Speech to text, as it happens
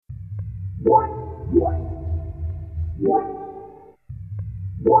Around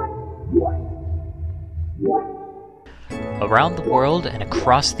the world and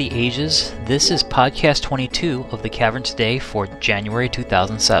across the ages, this is Podcast 22 of The Cavern Today for January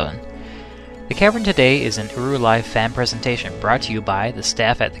 2007. The Cavern Today is an Uru Live fan presentation brought to you by the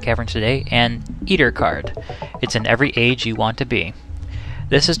staff at The Cavern Today and Eater Card. It's in every age you want to be.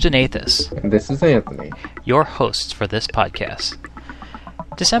 This is Donathus. And this is Anthony. Your hosts for this podcast.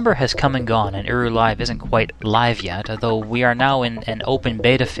 December has come and gone, and Uru Live isn't quite live yet, although we are now in an open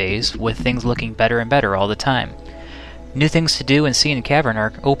beta phase with things looking better and better all the time. New things to do and see in Cavern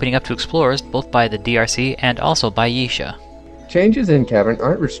are opening up to explorers both by the DRC and also by Yisha. Changes in Cavern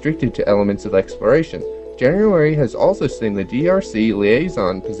aren't restricted to elements of exploration. January has also seen the DRC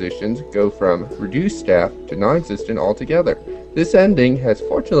liaison positions go from reduced staff to non-existent altogether. This ending has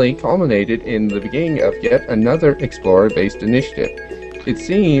fortunately culminated in the beginning of yet another explorer-based initiative. It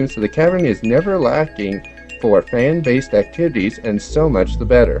seems the Cavern is never lacking for fan-based activities, and so much the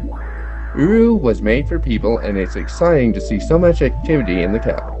better. Uru was made for people, and it's exciting to see so much activity in the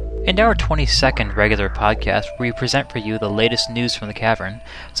Cavern. In our 22nd regular podcast, we present for you the latest news from the Cavern,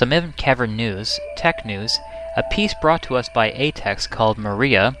 some in-Cavern news, tech news, a piece brought to us by Atex called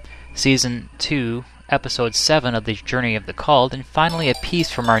Maria, Season 2, Episode 7 of the Journey of the Called, and finally a piece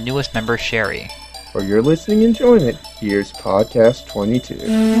from our newest member, Sherry. For your listening enjoyment, here's Podcast 22.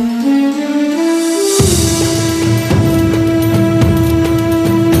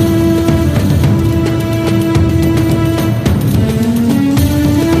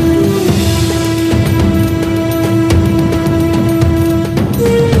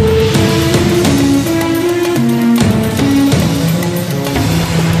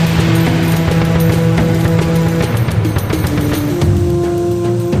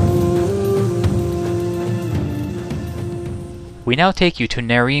 We now take you to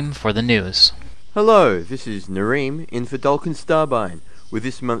Nareem for the news. Hello, this is Nareem in for Dalkin Starbine with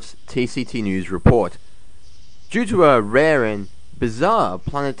this month's TCT News report. Due to a rare and bizarre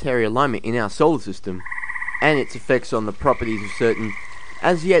planetary alignment in our solar system, and its effects on the properties of certain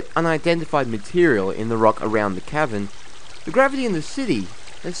as yet unidentified material in the rock around the cavern, the gravity in the city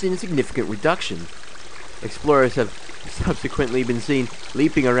has seen a significant reduction. Explorers have subsequently been seen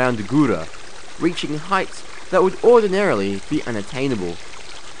leaping around Dugura, reaching heights that would ordinarily be unattainable.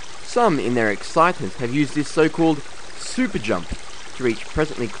 Some, in their excitement, have used this so-called super jump to reach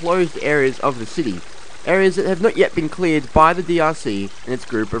presently closed areas of the city, areas that have not yet been cleared by the DRC and its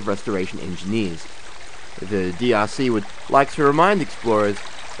group of restoration engineers. The DRC would like to remind explorers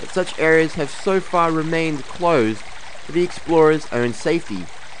that such areas have so far remained closed for the explorers' own safety,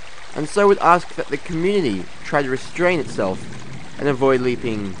 and so would ask that the community try to restrain itself and avoid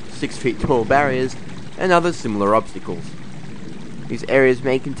leaping 6 feet tall barriers and other similar obstacles. These areas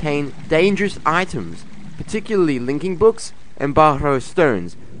may contain dangerous items, particularly linking books and Barrow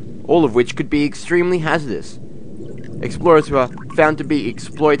stones, all of which could be extremely hazardous. Explorers who are found to be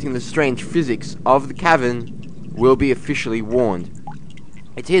exploiting the strange physics of the cavern will be officially warned.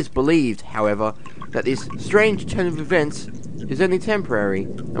 It is believed, however, that this strange turn of events is only temporary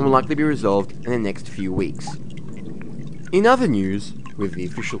and will likely be resolved in the next few weeks. In other news, with the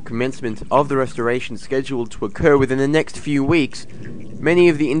official commencement of the restoration scheduled to occur within the next few weeks, many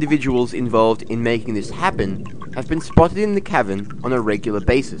of the individuals involved in making this happen have been spotted in the cavern on a regular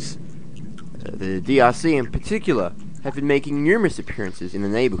basis. The DRC in particular have been making numerous appearances in the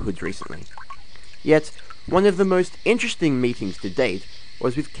neighbourhoods recently. Yet, one of the most interesting meetings to date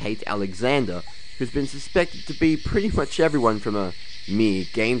was with Kate Alexander, who's been suspected to be pretty much everyone from a mere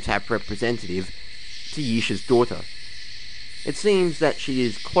GameTap representative to Yisha's daughter. It seems that she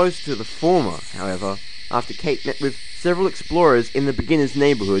is close to the former, however, after Kate met with several explorers in the beginner's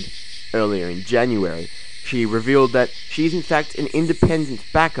neighbourhood earlier in January. She revealed that she is in fact an independent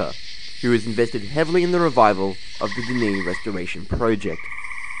backer who has invested heavily in the revival of the Denis restoration project.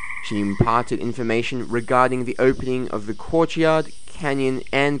 She imparted information regarding the opening of the Courtyard, Canyon,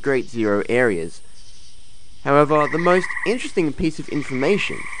 and Great Zero areas. However, the most interesting piece of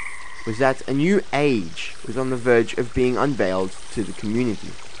information was that a new age was on the verge of being unveiled to the community.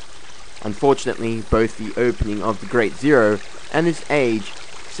 Unfortunately, both the opening of the Great Zero and this age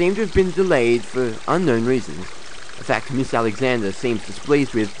seem to have been delayed for unknown reasons, a fact Miss Alexander seems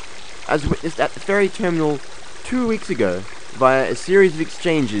displeased with, as witnessed at the ferry terminal 2 weeks ago via a series of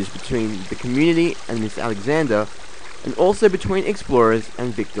exchanges between the community and Miss Alexander, and also between explorers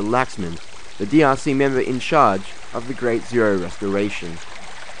and Victor Laxman, the DRC member in charge of the Great Zero restoration.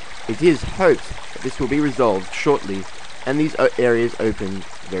 It is hoped that this will be resolved shortly and these areas open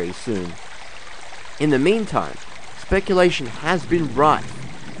very soon. In the meantime, speculation has been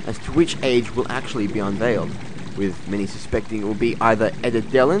rife as to which age will actually be unveiled, with many suspecting it will be either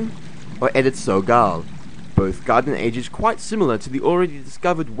Edadelen or Edet Sogal, both garden ages quite similar to the already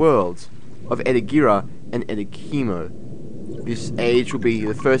discovered worlds of Edagira and Edakimo. This age will be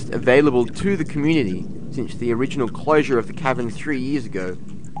the first available to the community since the original closure of the cavern 3 years ago,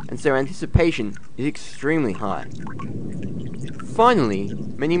 and so anticipation is extremely high. Finally,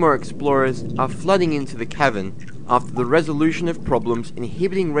 many more explorers are flooding into the cavern after the resolution of problems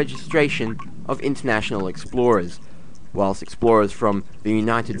inhibiting registration of international explorers, whilst explorers from the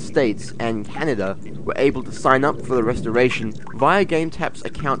United States and Canada were able to sign up for the restoration via GameTap's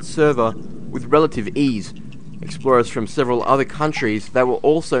account server with relative ease. Explorers from several other countries that were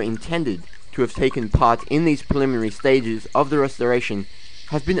also intended to have taken part in these preliminary stages of the restoration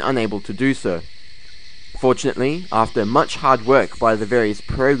have been unable to do so. Fortunately, after much hard work by the various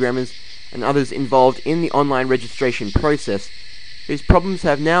programmers and others involved in the online registration process, these problems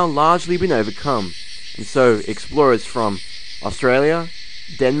have now largely been overcome, and so explorers from Australia,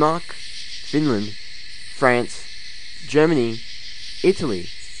 Denmark, Finland, France, Germany, Italy,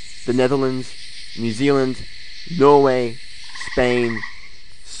 the Netherlands, New Zealand, Norway, Spain,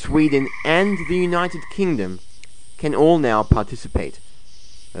 Sweden, and the United Kingdom can all now participate.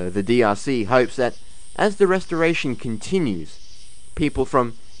 The DRC hopes that as the restoration continues, people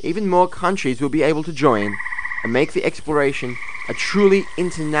from even more countries will be able to join and make the exploration a truly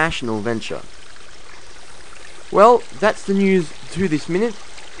international venture. Well, that's the news to this minute.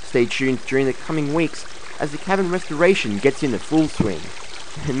 Stay tuned during the coming weeks as the cavern restoration gets into full swing,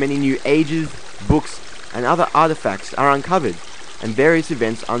 and many new ages, books, and other artifacts are uncovered, and various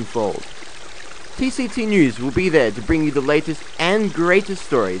events unfold. TCT News will be there to bring you the latest and greatest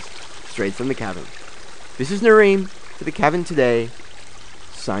stories straight from the cavern. This is Nareem for the Cavern Today,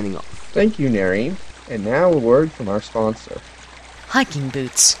 signing off. Thank you, Nareem. And now a word from our sponsor. Hiking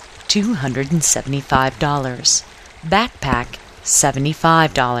boots, $275. Backpack,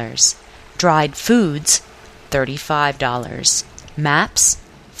 $75. Dried foods, $35. Maps,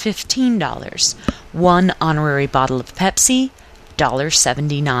 $15. One honorary bottle of Pepsi,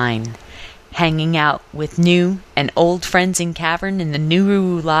 $1.79. Hanging out with new and old friends in Cavern in the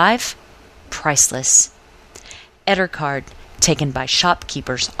Nuru Live? Priceless. Ettercard, taken by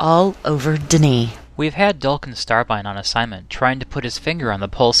shopkeepers all over Denis. We've had Dulcan Starbine on assignment, trying to put his finger on the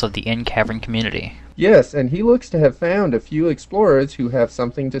pulse of the in-cavern community. Yes, and he looks to have found a few explorers who have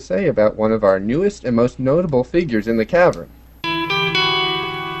something to say about one of our newest and most notable figures in the cavern.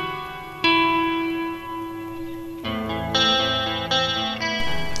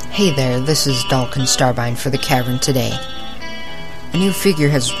 Hey there, this is Dulcan Starbine for the Cavern Today. A new figure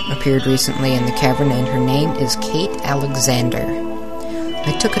has appeared recently in the cavern, and her name is Kate Alexander.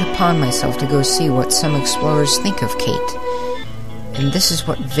 I took it upon myself to go see what some explorers think of Kate, and this is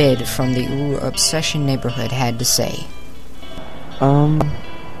what Vid from the Uru Obsession neighborhood had to say. I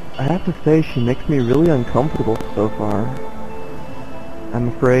have to say she makes me really uncomfortable so far. I'm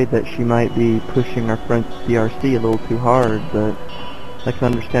afraid that she might be pushing our friends at DRC a little too hard, but I can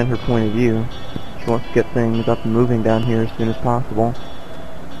understand her point of view. She wants to get things up and moving down here as soon as possible.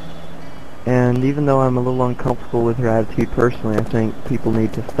 And even though I'm a little uncomfortable with her attitude personally, I think people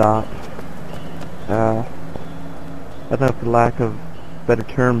need to stop. I don't know, for lack of a better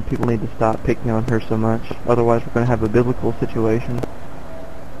term, people need to stop picking on her so much. Otherwise we're going to have a biblical situation.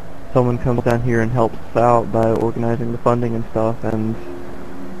 Someone comes down here and helps us out by organizing the funding and stuff, and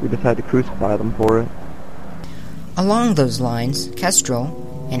we decide to crucify them for it. Along those lines, Kestrel,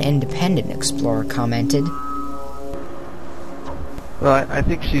 an independent explorer, commented, Well, I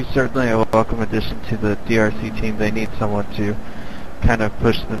think she's certainly a welcome addition to the DRC team. They need someone to kind of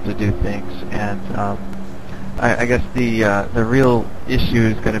push them to do things, and I guess the real issue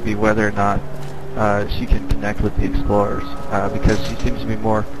is going to be whether or not she can connect with the explorers, because she seems to be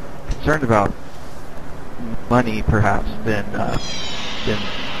more concerned about money, perhaps, than the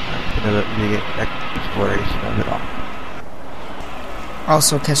exploration of it all.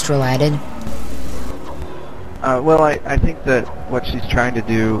 Also, Kestrel added, Well, I think that what she's trying to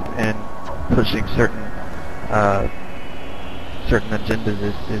do and pushing certain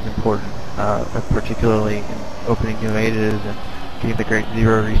agendas is important, particularly in opening new ages and getting the Great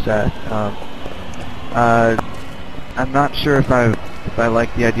Zero reset. I'm not sure if I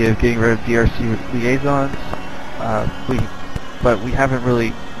like the idea of getting rid of DRC liaisons, but we haven't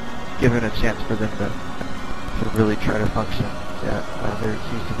really given a chance for them to really try to function yet. There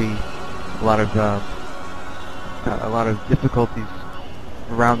seems to be a lot of difficulties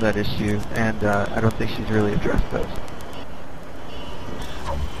around that issue, and I don't think she's really addressed those.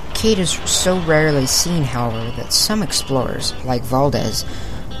 Kate is so rarely seen, however, that some explorers, like Valdez,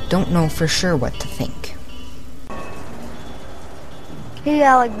 don't know for sure what to think. Kate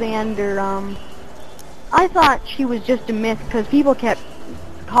Alexander, I thought she was just a myth because people kept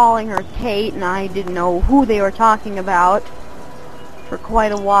calling her Kate, and I didn't know who they were talking about for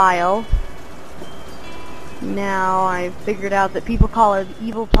quite a while. Now I've figured out that people call her the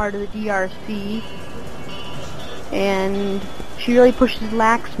evil part of the DRC, and she really pushes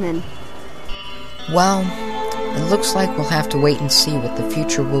Laxman. Well, it looks like we'll have to wait and see what the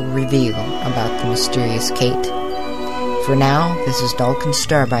future will reveal about the mysterious Kate. For now, this is Dalkin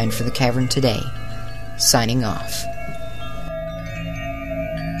Starbine for the Cavern Today, signing off.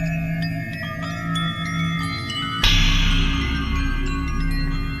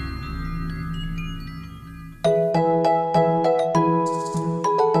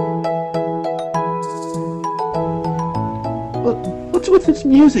 What's with this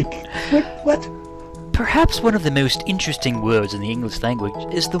music? What? Perhaps one of the most interesting words in the English language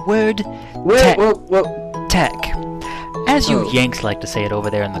is the word tech. As you Yanks like to say it over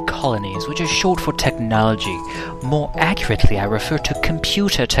there in the colonies, which is short for technology. More accurately, I refer to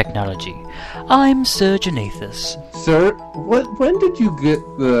computer technology. I'm Sir Genathus. Sir, when did you get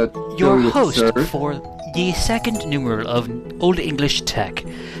the... Your with host sir? for the second numeral of Old English Tech,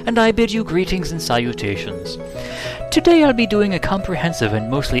 and I bid you greetings and salutations. Today I'll be doing a comprehensive and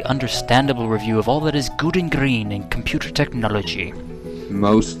mostly understandable review of all that is good and green in computer technology.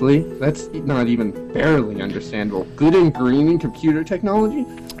 Mostly? That's not even barely understandable. Good and green in computer technology?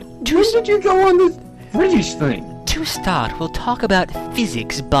 When did you go on this British thing? To start, we'll talk about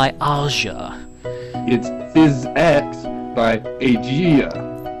physics by Alja. It's PhysX by Aegea.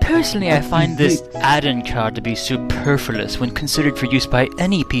 Personally, I find this add-in card to be superfluous when considered for use by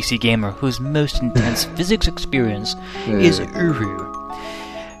any PC gamer whose most intense physics experience is Uru.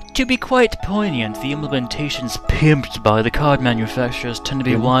 To be quite poignant, the implementations pimped by the card manufacturers tend to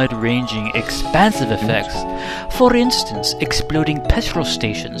be wide-ranging, expansive effects. For instance, exploding petrol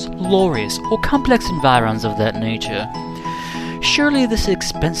stations, lorries, or complex environs of that nature. Surely this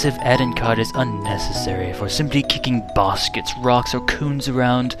expensive add-in card is unnecessary for simply kicking baskets, rocks, or coons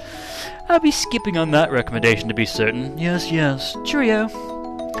around. I'll be skipping on that recommendation to be certain. Yes. Cheerio.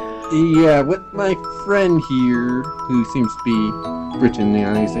 Yeah, what my friend here, who seems to be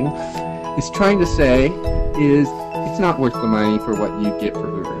Britanizing, is trying to say is it's not worth the money for what you get for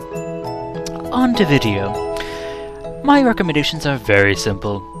Uru. On to video. My recommendations are very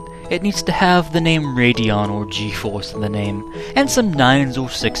simple. It needs to have the name Radeon or GeForce in the name, and some 9s or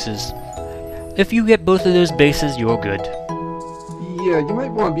 6s. If you get both of those bases, you're good. Yeah, you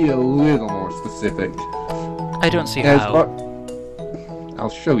might want to be a little more specific. I don't see how. I'll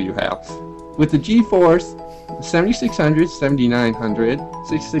show you how. With the GeForce, 7600, 7900,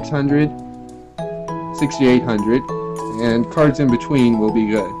 6600, 6800, and cards in between will be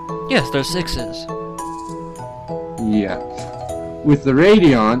good. Yes, those 6s. Yeah. With the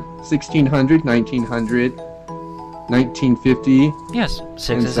Radeon, 1600, 1900, 1950. Yes, 6s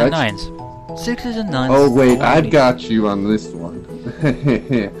and such. 9s. 6s and 9s. Oh wait, I've got you on this one.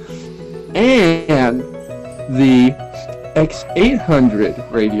 And the X800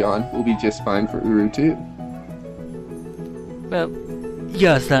 Radeon will be just fine for Uru too. Well,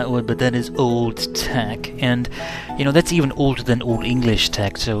 yes, that would, but that is old tech, and, that's even older than Old English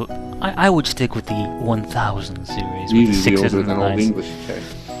tech, so I would stick with the 1000 series, with the 6s older and the than Old 9s. English tech.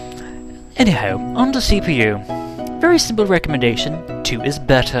 Anyhow, on to CPU. Very simple recommendation, 2 is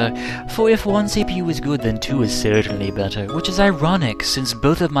better, for if one CPU is good, then 2 is certainly better, which is ironic, since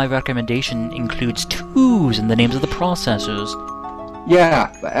both of my recommendation includes 2s in the names of the processors.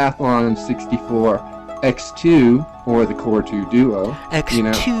 Yeah, the Athlon 64 X2, or the Core 2 Duo.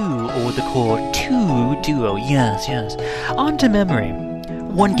 X2 or the Core 2 Duo, yes. On to memory.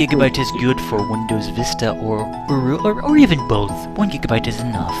 1 GB is good for Windows Vista or Uru, or even both. 1 GB is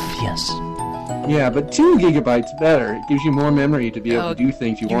enough, yes. Yeah, but 2 gigabytes better. It gives you more memory to be able to do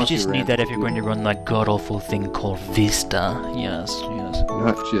things you want to. You just need that if you're going to run that god-awful thing called Vista. Yes.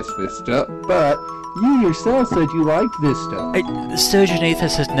 Not just Vista, but you yourself said you liked Vista. Sir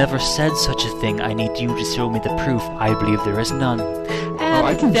Genathus has never said such a thing. I need you to show me the proof. I believe there is none. And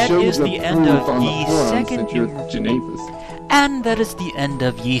I can that show is you the the end proof of on the ye forum second since you're Genathus. And that is the end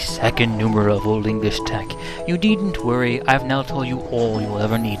of ye second numeral of Old English Tech. You needn't worry, I've now told you all you'll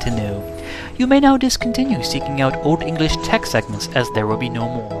ever need to know. You may now discontinue seeking out Old English Tech segments, as there will be no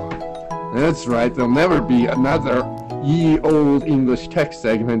more. That's right, there'll never be another Ye Old English Tech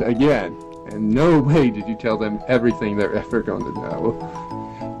segment again. And no way did you tell them everything they're ever going to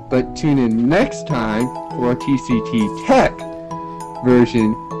know. But tune in next time for TCT Tech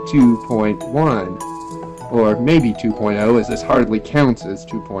version 2.1. or maybe 2.0, as this hardly counts as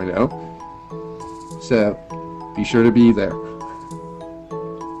 2.0. So, be sure to be there.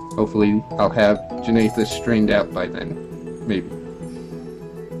 Hopefully, I'll have Janathus strained out by then. Maybe.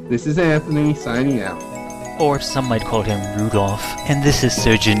 This is Anthony, signing out. Or some might call him Rudolph. And this is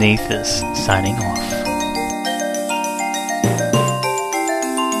Sir Janathus, signing off.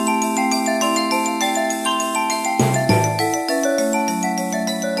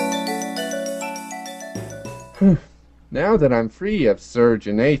 Now that I'm free of Sir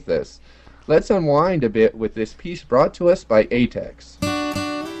Janathus, let's unwind a bit with this piece brought to us by Atex.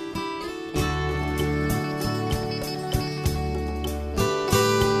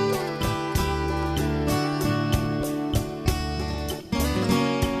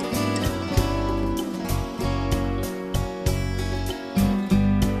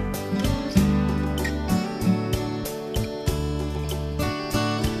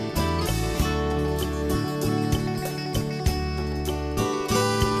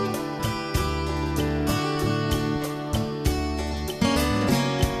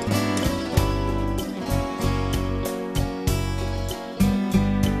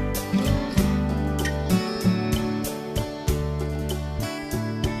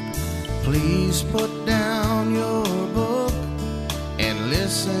 Please put down your book and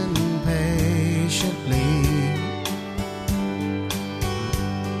listen patiently.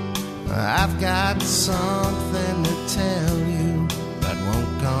 I've got something to tell you that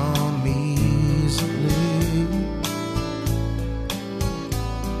won't come easily.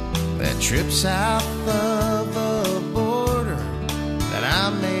 That trip south of the border that I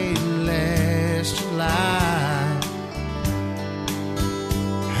made last July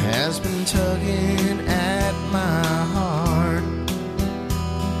has been tugging at my heart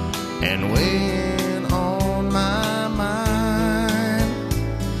and weighing on my mind.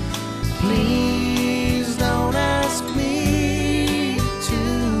 Please don't ask me to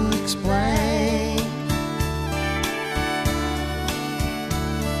explain.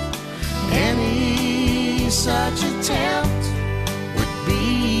 Any such attempt would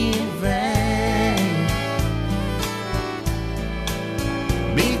be in vain,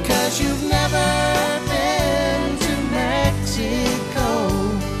 because you've never been to Mexico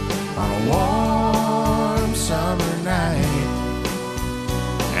on a warm summer night,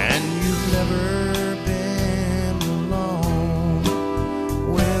 and you've never been alone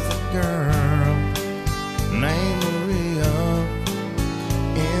with a girl named Maria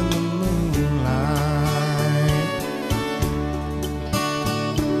in the moonlight.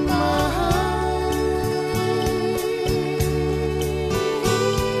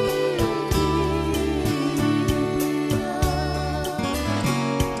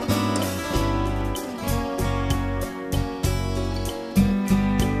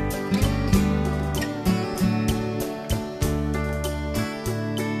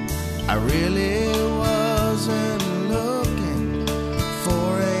 I really wasn't looking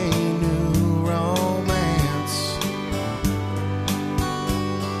for a new romance.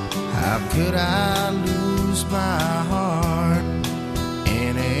 How could I lose my heart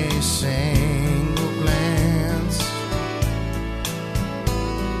in a single glance?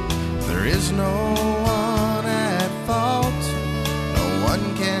 There is no one at fault, no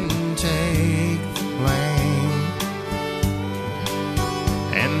one can take the blame,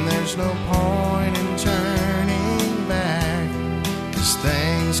 and there's no point in turning back, 'cause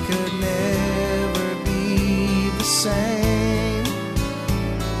things could never be the same.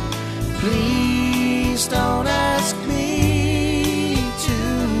 Please don't ask me to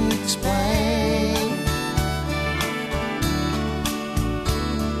explain.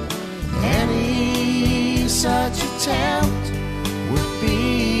 Any such attempt would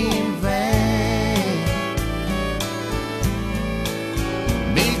be in vain,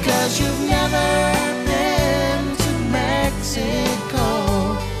 because you've never been to Mexico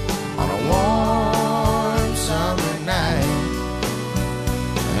on a warm summer night,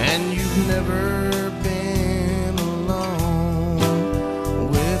 and you've never been alone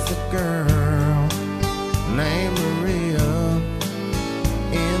with a girl named Maria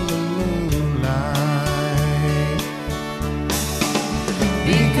in the moonlight,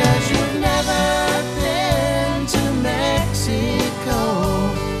 because you've never been to Mexico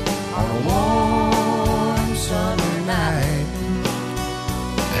on a warm summer night,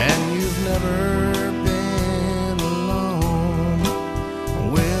 and you've never been alone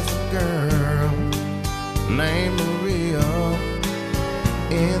with a girl named Maria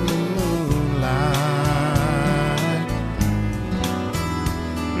in the moonlight.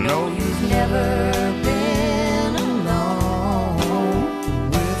 No, you've never been alone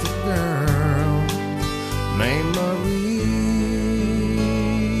with a girl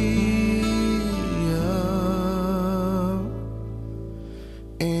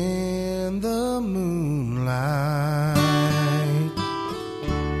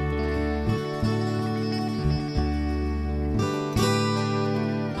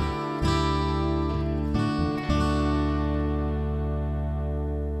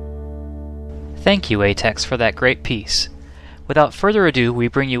Thank you, Atex, for that great piece. Without further ado, we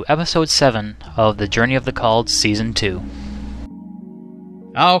bring you Episode 7 of The Journey of the Called Season 2.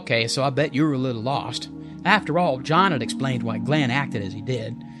 Okay, so I bet you were a little lost. After all, John had explained why Glenn acted as he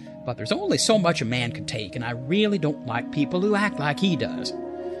did, but there's only so much a man can take, and I really don't like people who act like he does.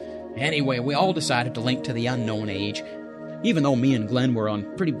 Anyway, we all decided to link to the unknown age, even though me and Glenn were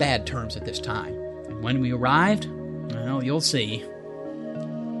on pretty bad terms at this time. And when we arrived, well, you'll see.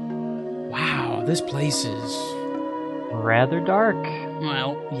 Wow, this place is rather dark.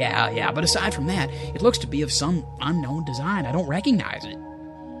 Well, yeah, but aside from that, it looks to be of some unknown design. I don't recognize it.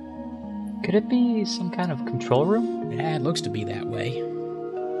 Could it be some kind of control room? Yeah, it looks to be that way.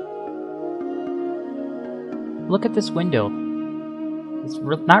 Look at this window. It's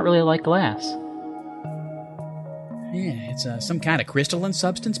not really like glass. Yeah, it's some kind of crystalline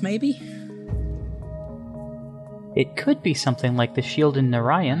substance, maybe? It could be something like the shield in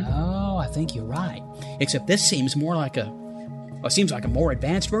Narayan. Oh, I think you're right. Except this seems more like a more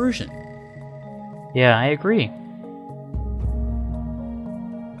advanced version. Yeah, I agree.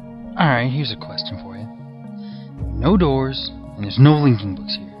 Alright, here's a question for you. No doors, and there's no linking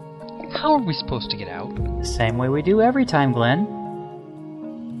books here. How are we supposed to get out? The same way we do every time, Glenn.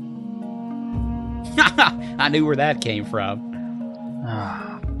 I knew where that came from.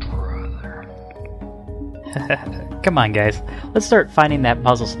 Ah, brother. Come on, guys. Let's start finding that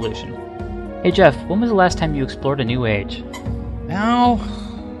puzzle solution. Hey, Jeff, when was the last time you explored a new age? Well,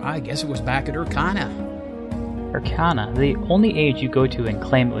 I guess it was back at Urkana. Urkana, the only age you go to and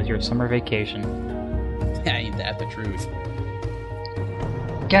claim it was your summer vacation. Ain't that the truth?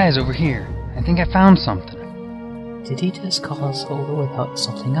 Guys, over here. I think I found something. Did he just call us over without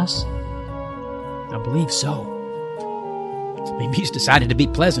insulting us? I believe so. Maybe he's decided to be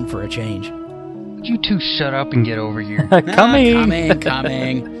pleasant for a change. Would you two shut up and get over here? Coming!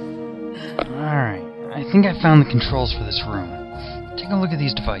 Coming. Alright, I think I found the controls for this room. Take a look at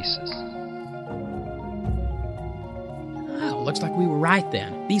these devices. Oh, looks like we were right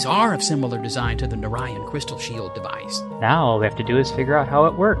then. These are of similar design to the Narayan Crystal Shield device. Now all we have to do is figure out how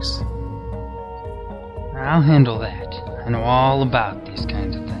it works. I'll handle that. I know all about these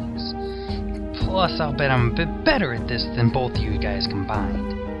kinds of things. Plus, I'll bet I'm a bit better at this than both of you guys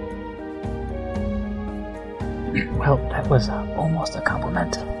combined. Well, that was almost a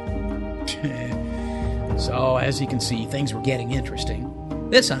compliment. So, as you can see, things were getting interesting.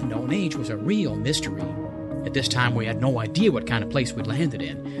 This unknown age was a real mystery. At this time, we had no idea what kind of place we'd landed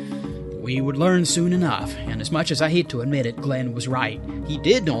in. We would learn soon enough, and as much as I hate to admit it, Glenn was right. He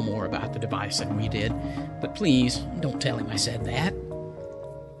did know more about the device than we did. But please, don't tell him I said that.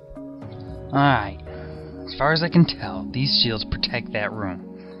 Alright. As far as I can tell, these shields protect that room.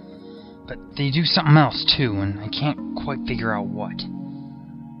 But they do something else too, and I can't quite figure out what.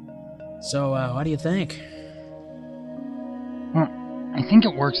 So, what do you think? Well, I think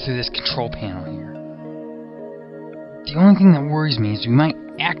it works through this control panel here. The only thing that worries me is we might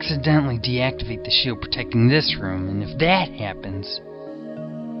accidentally deactivate the shield protecting this room, and if that happens...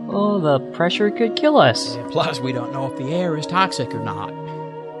 Oh, the pressure could kill us. Plus, we don't know if the air is toxic or not.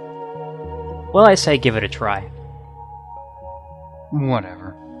 Well, I say give it a try.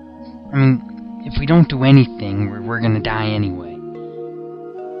 Whatever. I mean, if we don't do anything, we're gonna die anyway.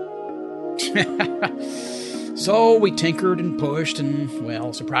 So we tinkered and pushed, and,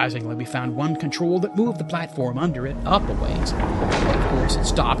 well, surprisingly, we found one control that moved the platform under it up a ways. But of course, it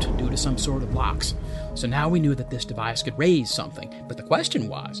stopped due to some sort of locks. So now we knew that this device could raise something. But the question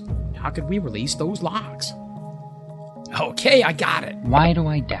was, how could we release those locks? Okay, I got it. Why do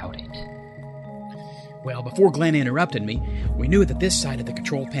I doubt it? Well, before Glenn interrupted me, we knew that this side of the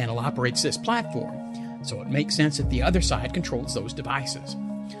control panel operates this platform, so it makes sense that the other side controls those devices.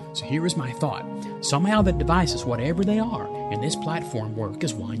 So here is my thought. Somehow the devices, whatever they are, and this platform work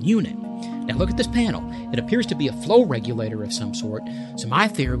as one unit. Now look at this panel. It appears to be a flow regulator of some sort, so my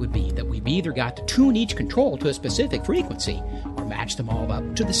theory would be that we've either got to tune each control to a specific frequency, or match them all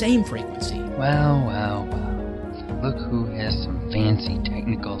up to the same frequency. Well. Look who has some fancy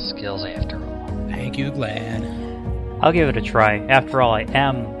technical skills after all. Thank you, Glenn. I'll give it a try. After all, I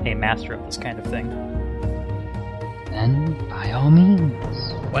am a master of this kind of thing. Then, by all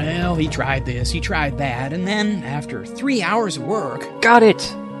means. Well, he tried this, he tried that, and then, after 3 hours of work... Got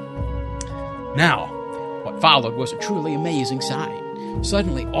it! Now, what followed was a truly amazing sight.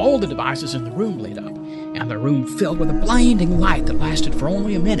 Suddenly, all the devices in the room lit up, and the room filled with a blinding light that lasted for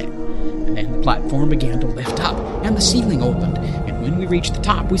only a minute. And then the platform began to lift up, and the ceiling opened, and when we reached the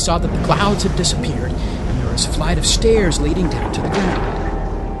top, we saw that the clouds had disappeared, and there was a flight of stairs leading down to the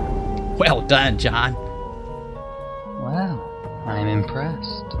ground. Well done, John. Well, I'm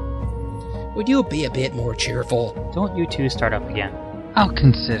impressed. Would you be a bit more cheerful? Don't you two start up again. I'll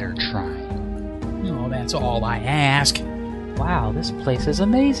consider trying. No, that's all I ask. Wow, this place is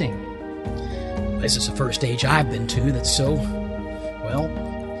amazing. This is the first age I've been to that's so, well,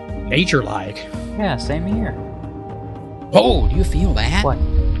 nature-like. Yeah, same here. Oh, do you feel that? What?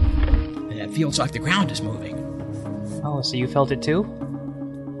 It feels like the ground is moving. Oh, so you felt it too?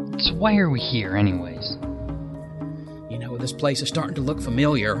 So why are we here anyways? You know, this place is starting to look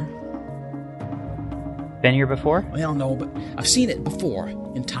familiar. Been here before? Well, no, but I've seen it before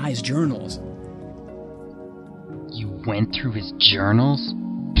in Ty's journals. You went through his journals?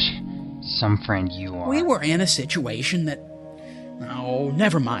 Psh, some friend you are. We were in a situation that... Oh,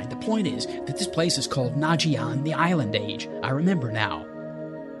 never mind. The point is that this place is called Najian, the Island Age. I remember now.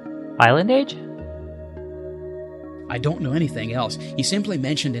 Island Age? I don't know anything else. He simply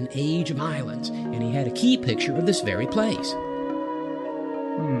mentioned an age of islands, and he had a key picture of this very place.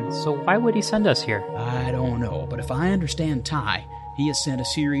 So why would he send us here? I don't know, but if I understand Ty, he has sent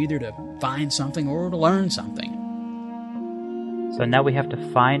us here either to find something or to learn something. So now we have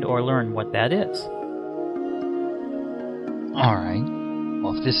to find or learn what that is. Alright.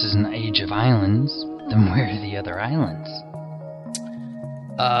 Well, if this is an age of islands, then where are the other islands?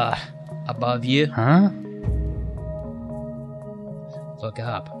 Above you. Huh? Look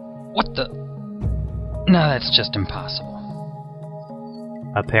up. What the? No, that's just impossible.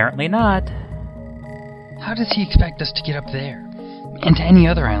 Apparently not. How does he expect us to get up there? And to any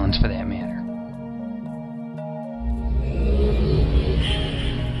other islands for that matter?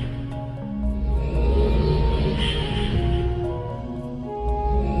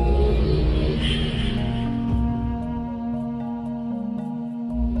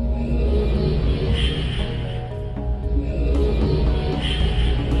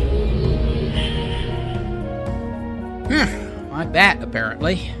 Like that,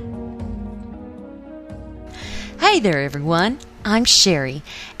 apparently. Hey there, everyone. I'm Sherry,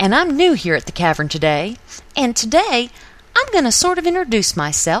 and I'm new here at the Cavern today. And today, I'm going to sort of introduce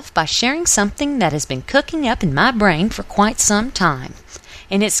myself by sharing something that has been cooking up in my brain for quite some time.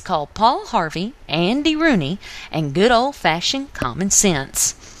 And it's called Paul Harvey, Andy Rooney, and good old-fashioned common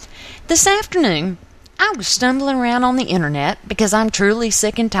sense. This afternoon, I was stumbling around on the internet because I'm truly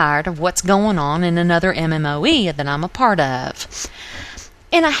sick and tired of what's going on in another MMOE that I'm a part of.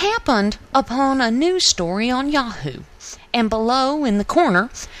 And I happened upon a news story on Yahoo, and below in the corner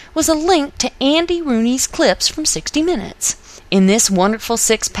was a link to Andy Rooney's clips from 60 Minutes. In this wonderful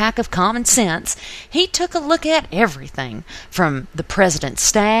six-pack of common sense, he took a look at everything, from the president's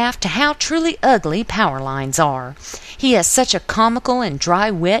staff to how truly ugly power lines are. He has such a comical and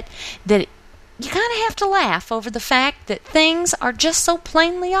dry wit that you kind of have to laugh over the fact that things are just so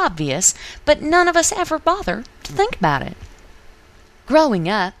plainly obvious, but none of us ever bother to think about it. Growing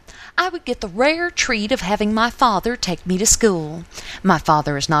up, I would get the rare treat of having my father take me to school. My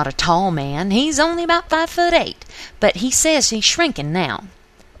father is not a tall man. He's only about 5'8", but he says he's shrinking now.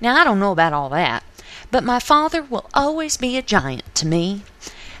 Now, I don't know about all that, but my father will always be a giant to me.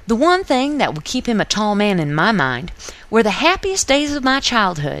 The one thing that would keep him a tall man in my mind were the happiest days of my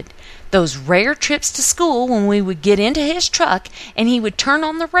childhood. Those rare trips to school when we would get into his truck and he would turn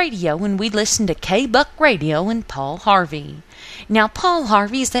on the radio and we'd listen to K-Buck Radio and Paul Harvey. Now, Paul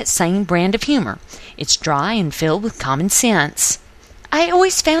Harvey is that same brand of humor. It's dry and filled with common sense. I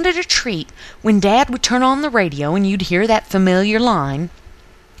always found it a treat when Dad would turn on the radio and you'd hear that familiar line,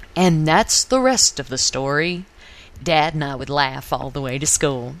 "And that's the rest of the story." Dad and I would laugh all the way to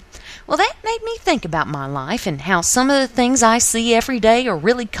school. Well, that made me think about my life and how some of the things I see every day are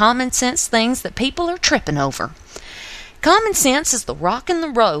really common sense things that people are tripping over. Common sense is the rock in the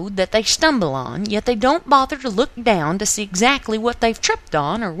road that they stumble on, yet they don't bother to look down to see exactly what they've tripped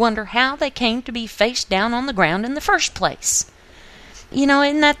on or wonder how they came to be face down on the ground in the first place. You know,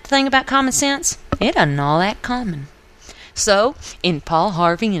 isn't that the thing about common sense? It isn't all that common. So, in Paul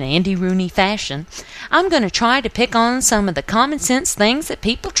Harvey and Andy Rooney fashion, I'm going to try to pick on some of the common sense things that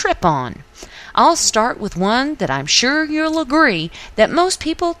people trip on. I'll start with one that I'm sure you'll agree that most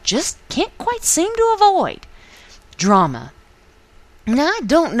people just can't quite seem to avoid. Drama. Now, I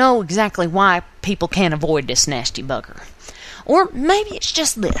don't know exactly why people can't avoid this nasty bugger. Or maybe it's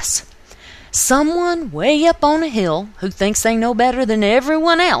just this. Someone way up on a hill who thinks they know better than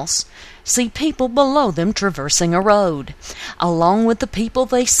everyone else see people below them traversing a road, along with the people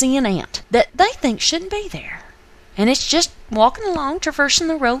they see an ant that they think shouldn't be there. And it's just walking along, traversing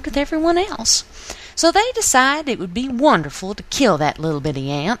the road with everyone else. So they decide it would be wonderful to kill that little bitty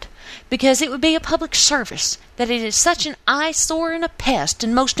ant, because it would be a public service, that it is such an eyesore and a pest,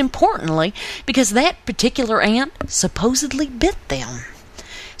 and most importantly, because that particular ant supposedly bit them.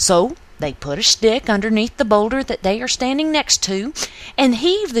 So They put a stick underneath the boulder that they are standing next to and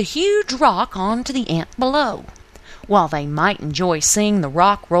heave the huge rock onto the ant below. While they might enjoy seeing the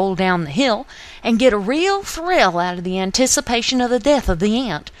rock roll down the hill and get a real thrill out of the anticipation of the death of the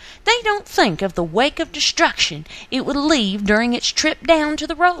ant, they don't think of the wake of destruction it would leave during its trip down to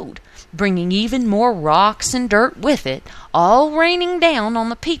the road, bringing even more rocks and dirt with it, all raining down on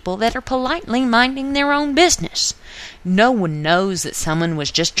the people that are politely minding their own business. No one knows that someone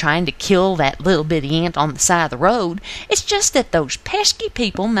was just trying to kill that little bitty ant on the side of the road. It's just that those pesky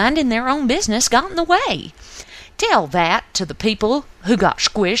people minding their own business got in the way. Tell that to the people who got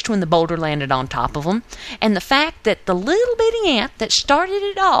squished when the boulder landed on top of them, and the fact that the little bitty ant that started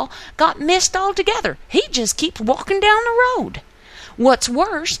it all got missed altogether. He just keeps walking down the road. What's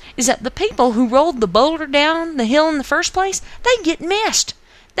worse is that the people who rolled the boulder down the hill in the first place, they get missed.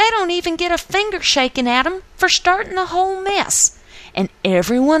 They don't even get a finger shaken at them for starting the whole mess. And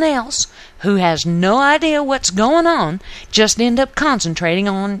everyone else, who has no idea what's going on, just end up concentrating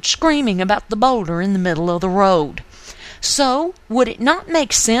on screaming about the boulder in the middle of the road. So, would it not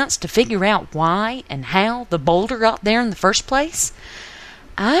make sense to figure out why and how the boulder got there in the first place?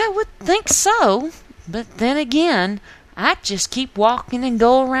 I would think so, but then again, I'd just keep walking and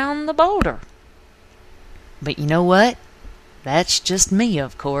go around the boulder. But you know what? That's just me,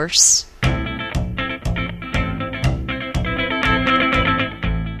 of course.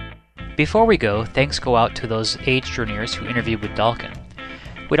 Before we go, thanks go out to those age juniors who interviewed with Dalkin.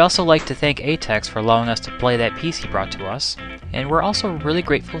 We'd also like to thank ATEX for allowing us to play that piece he brought to us, and we're also really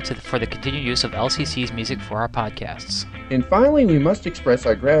grateful for the continued use of LCC's music for our podcasts. And finally, we must express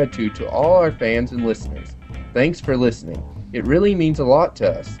our gratitude to all our fans and listeners. Thanks for listening. It really means a lot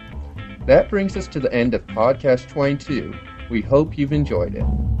to us. That brings us to the end of Podcast 22. We hope you've enjoyed it.